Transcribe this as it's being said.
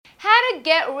to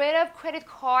get rid of credit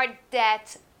card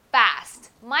debt fast.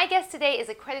 My guest today is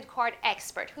a credit card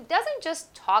expert who doesn't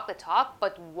just talk the talk,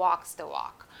 but walks the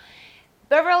walk.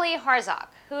 Beverly Harczak,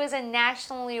 who is a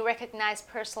nationally recognized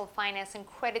personal finance and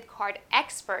credit card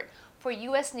expert for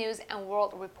U.S. News and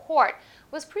World Report,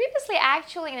 was previously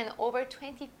actually in an over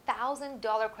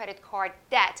 $20,000 credit card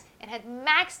debt and had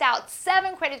maxed out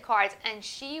 7 credit cards, and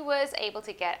she was able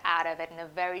to get out of it in a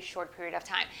very short period of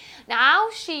time. Now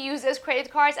she uses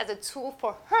credit cards as a tool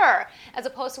for her, as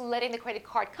opposed to letting the credit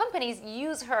card companies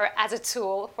use her as a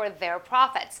tool for their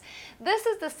profits. This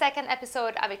is the second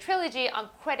episode of a trilogy on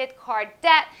credit card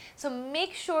debt, so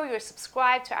make sure you're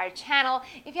subscribed to our channel.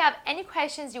 If you have any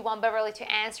questions you want Beverly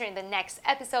to answer in the next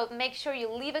episode, make sure you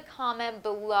leave a comment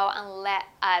below and let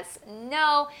us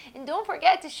know. And don't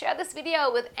forget to share this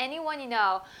video with anyone you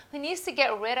know who needs to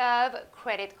get rid of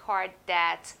credit card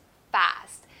debt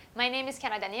fast. My name is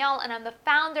Kiana Danielle, and I'm the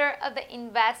founder of the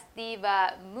Invest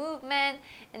Diva movement.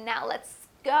 And now let's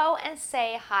go and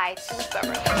say hi to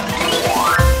Beverly.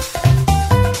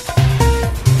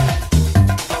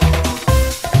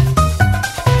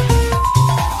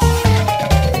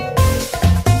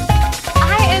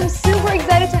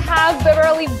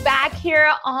 Beverly back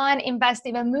here on Invest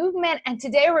Diva movement, and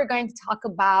today we're going to talk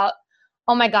about,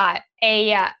 oh my god,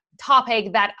 a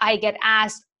topic that I get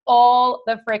asked all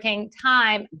the freaking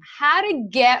time: how to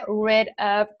get rid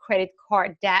of credit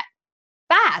card debt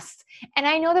fast. And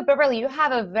I know that, Beverly, you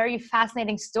have a very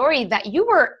fascinating story that you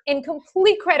were in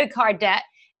complete credit card debt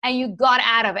and you got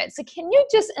out of it. So can you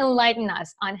just enlighten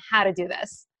us on how to do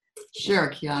this? Sure,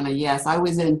 Kiana. Yes, I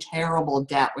was in terrible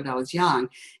debt when I was young,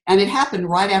 and it happened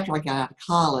right after I got out of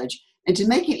college. And to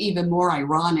make it even more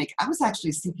ironic, I was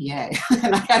actually a CPA,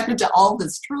 and I got into all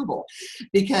this trouble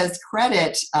because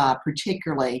credit,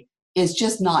 particularly, is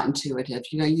just not intuitive.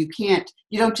 You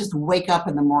don't just wake up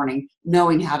in the morning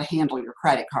knowing how to handle your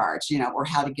credit cards, or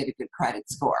how to get a good credit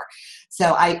score.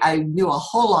 So I knew a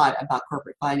whole lot about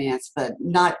corporate finance, but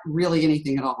not really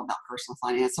anything at all about personal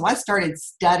finance. So I started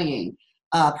studying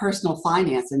personal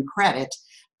finance and credit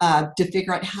to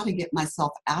figure out how to get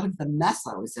myself out of the mess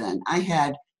I was in. I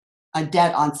had a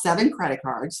debt on 7 credit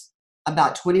cards,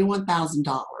 about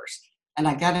 $21,000, and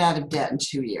I got out of debt in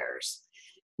 2 years.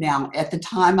 Now, at the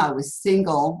time, I was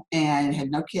single and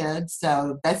had no kids,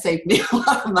 so that saved me a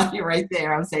lot of money right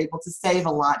there. I was able to save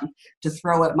a lot to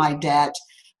throw at my debt.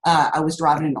 I was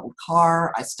driving an old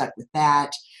car. I stuck with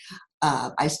that.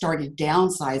 I started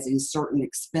downsizing certain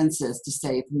expenses to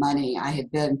save money. I had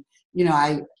been,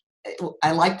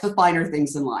 I liked the finer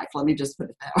things in life. Let me just put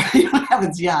it that way. I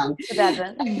was young. It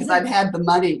doesn't. Because I'd had the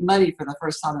money for the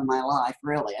first time in my life,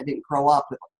 really. I didn't grow up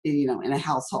with, in a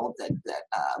household that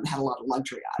had a lot of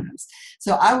luxury items.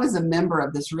 So I was a member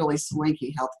of this really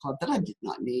swanky health club that I did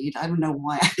not need. I don't know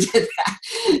why I did that.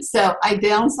 So I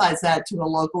downsized that to a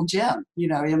local gym,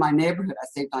 in my neighborhood. I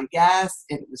saved on gas.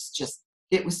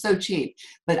 It was so cheap,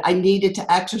 but I needed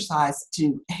to exercise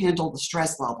to handle the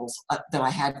stress levels that I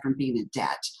had from being in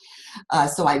debt.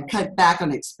 So I cut back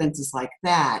on expenses like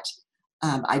that.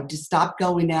 I just stopped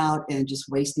going out and just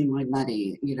wasting my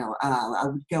money. I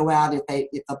would go out if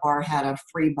the bar had a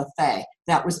free buffet.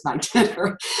 That was my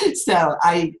dinner. So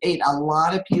I ate a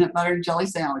lot of peanut butter and jelly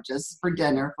sandwiches for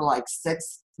dinner for like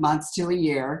 6 months to a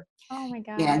year. Oh my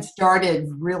God. And started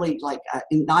really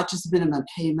not just minimum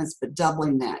payments, but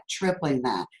doubling that, tripling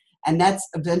that. And that's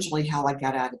eventually how I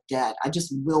got out of debt. I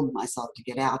just willed myself to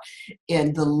get out.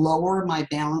 And the lower my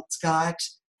balance got,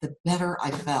 the better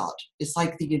I felt. It's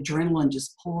like the adrenaline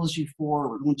just pulls you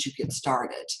forward once you get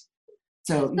started.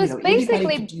 So anybody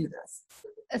can do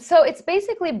this. So it's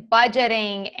basically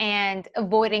budgeting and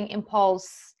avoiding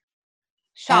impulse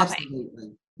shopping.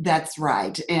 Absolutely. That's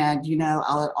right. And,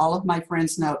 all of my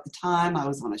friends know at the time I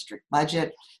was on a strict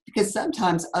budget, because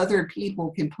sometimes other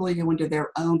people can pull you into their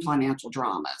own financial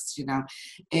dramas,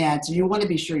 and so you want to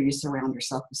be sure you surround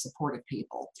yourself with supportive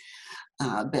people.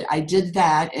 But I did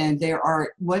that, and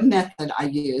one method I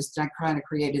used, and I kind of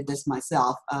created this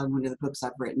myself, one of the books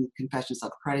I've written, Confessions of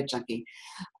a Credit Junkie.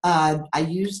 I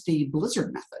used the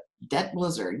Blizzard method, debt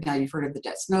blizzard. Now, you've heard of the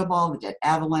debt snowball, the debt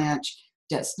avalanche.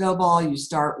 Debt snowball, you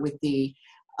start with the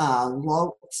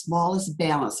smallest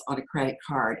balance on a credit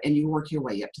card, and you work your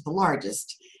way up to the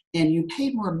largest. And you pay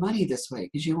more money this way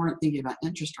because you weren't thinking about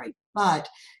interest rate, but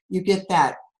you get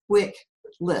that quick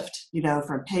lift,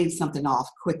 from paying something off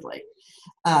quickly.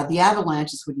 The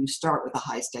avalanche is when you start with the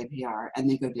highest APR and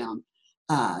then go down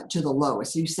to the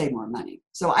lowest, so you save more money.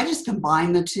 So I just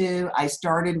combined the two. I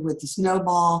started with the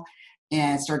snowball,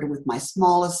 and started with my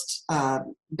smallest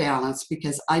balance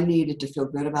because I needed to feel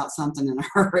good about something in a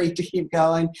hurry to keep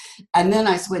going. And then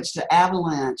I switched to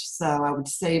Avalanche so I would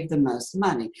save the most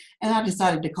money. And I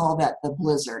decided to call that the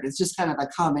Blizzard. It's just kind of a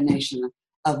combination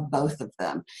of both of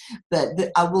them.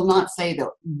 But I will not say that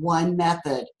one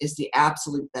method is the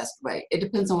absolute best way. It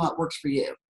depends on what works for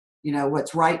you. You know,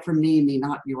 what's right for me may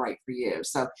not be right for you.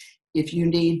 So if you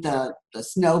need the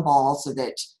snowball so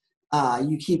that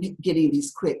you keep getting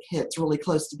these quick hits really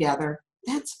close together,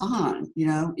 that's fine. You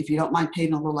know, if you don't mind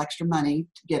paying a little extra money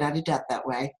to get out of debt that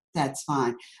way, that's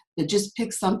fine. But just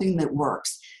pick something that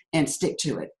works and stick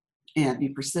to it and be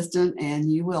persistent,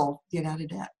 and you will get out of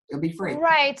debt. You'll be free.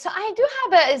 Right. So I do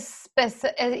have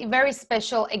a very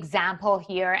special example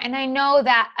here. And I know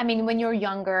that, I mean, when you're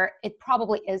younger, it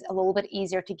probably is a little bit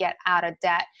easier to get out of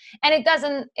debt. And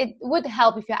it would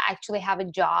help if you actually have a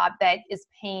job that is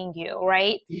paying you,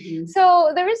 right? Mm-hmm.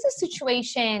 So there is a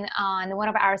situation on one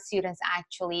of our students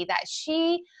actually that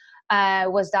she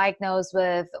was diagnosed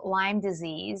with Lyme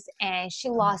disease, and she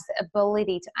lost the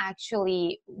ability to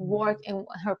actually work in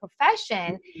her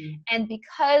profession. Mm-hmm. And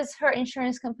because her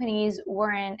insurance companies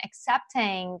weren't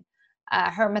accepting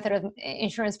her method of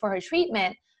insurance for her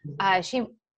treatment, she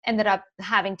ended up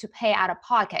having to pay out of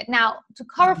pocket. Now, to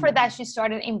cover for that, she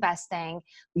started investing,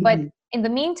 but in the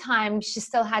meantime, she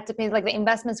still had to pay, like the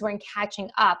investments weren't catching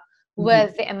up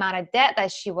with the amount of debt that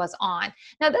she was on.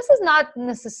 Now, this is not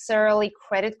necessarily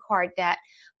credit card debt,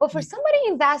 but for somebody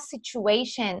in that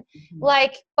situation,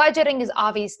 like budgeting is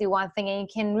obviously one thing, and you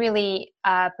can really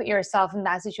put yourself in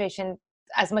that situation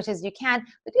as much as you can.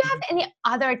 But do you have any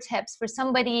other tips for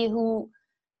somebody who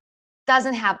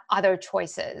doesn't have other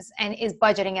choices and is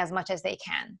budgeting as much as they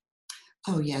can?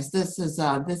 Oh yes, this is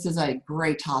a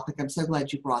great topic. I'm so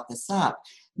glad you brought this up.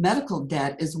 Medical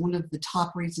debt is one of the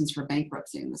top reasons for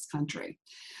bankruptcy in this country,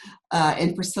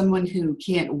 and for someone who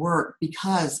can't work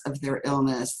because of their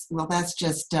illness, well, that's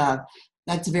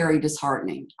very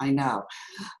disheartening. I know.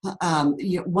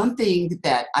 One thing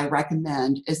that I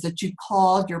recommend is that you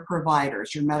call your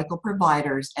providers, your medical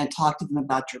providers, and talk to them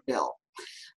about your bill.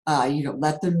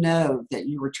 Let them know that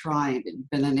you were trying, that you've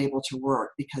been unable to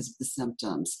work because of the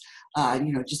symptoms.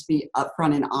 Just be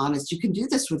upfront and honest. You can do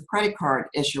this with credit card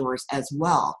issuers as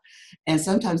well. And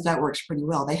sometimes that works pretty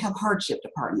well. They have hardship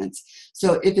departments.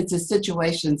 So if it's a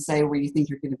situation, say, where you think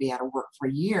you're going to be out of work for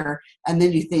a year, and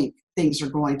then you think things are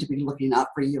going to be looking up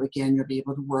for you again, you'll be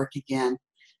able to work again,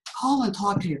 call and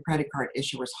talk to your credit card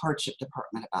issuer's hardship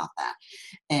department about that.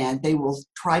 And they will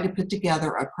try to put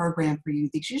together a program for you.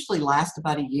 These usually last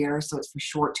about a year, so it's for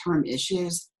short-term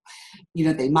issues.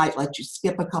 They might let you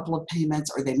skip a couple of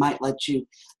payments, or they might let you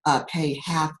pay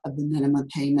half of the minimum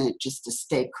payment just to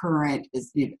stay current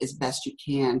as best you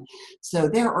can. So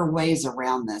there are ways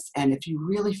around this. And if you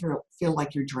really feel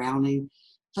like you're drowning,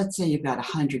 let's say you've got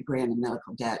 $100,000 in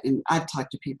medical debt, and I've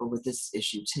talked to people with this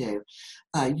issue too.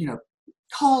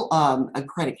 Call a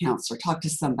credit counselor, talk to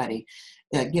somebody,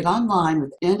 get online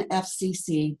with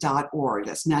nfcc.org,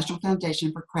 that's National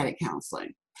Foundation for Credit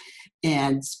Counseling,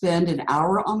 and spend an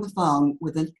hour on the phone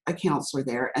with a counselor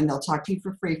there, and they'll talk to you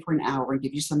for free for an hour and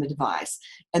give you some advice.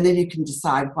 And then you can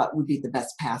decide what would be the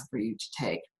best path for you to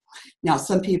take. Now,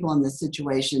 some people in this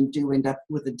situation do end up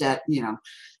with a debt,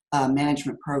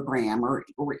 management program or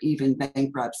even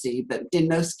bankruptcy. But in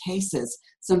most cases,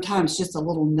 sometimes just a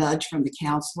little nudge from the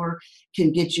counselor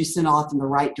can get you sent off in the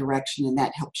right direction, and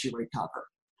that helps you recover.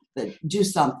 But do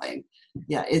something.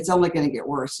 Yeah, it's only going to get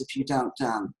worse if you don't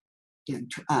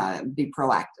be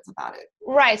proactive about it.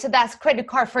 Right. So that's credit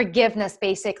card forgiveness,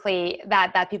 basically,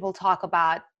 that people talk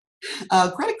about.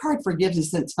 Credit card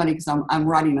forgiveness, it's funny because I'm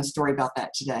writing a story about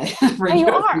that today. Oh, you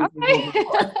are? Okay.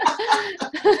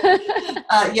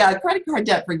 Credit card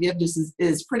debt forgiveness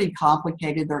is pretty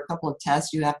complicated. There are a couple of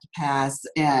tests you have to pass,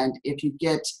 and if you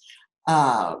get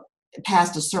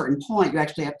past a certain point, you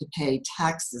actually have to pay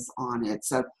taxes on it.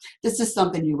 So this is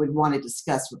something you would want to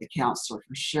discuss with a counselor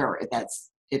for sure, if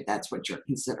that's what you're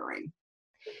considering.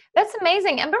 That's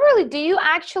amazing. And Beverly, do you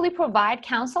actually provide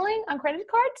counseling on credit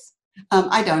cards?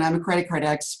 I don't. I'm a credit card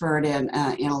expert and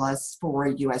analyst for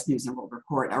U.S. News and World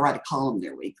Report. I write a column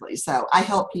there weekly. So I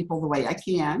help people the way I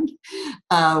can,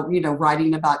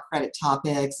 writing about credit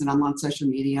topics, and I'm on social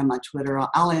media. I'm on Twitter.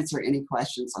 I'll answer any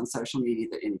questions on social media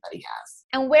that anybody has.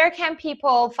 And where can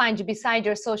people find you besides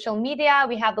your social media?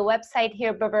 We have the website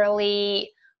here,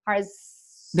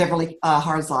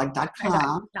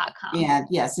 BeverlyHarzog.com. And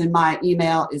yes, and my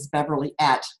email is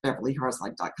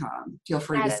beverly@beverlyharzog.com. Feel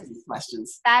free to send me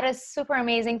questions. That is super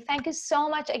amazing. Thank you so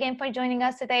much again for joining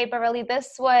us today, Beverly.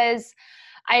 This was,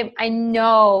 I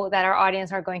know that our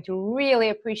audience are going to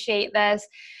really appreciate this.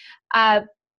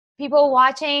 people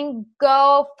watching,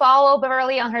 go follow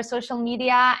Beverly on her social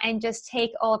media and just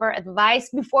take all of her advice.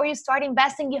 Before you start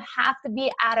investing, you have to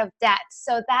be out of debt.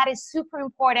 So that is super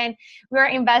important. We're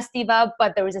Investiva,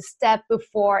 but there is a step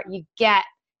before you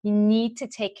need to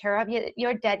take care of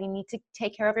your debt. You need to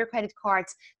take care of your credit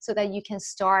cards so that you can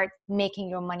start making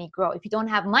your money grow. If you don't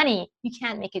have money, you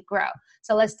can't make it grow.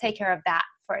 So let's take care of that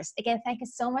first. Again, thank you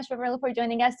so much, Beverly, for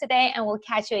joining us today, and we'll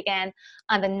catch you again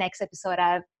on the next episode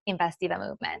of Investiva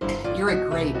Movement. You're a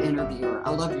great interviewer.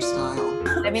 I love your style.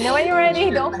 Let me know when you're ready.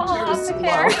 Don't fall off the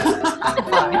chair.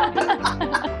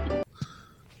 Bye.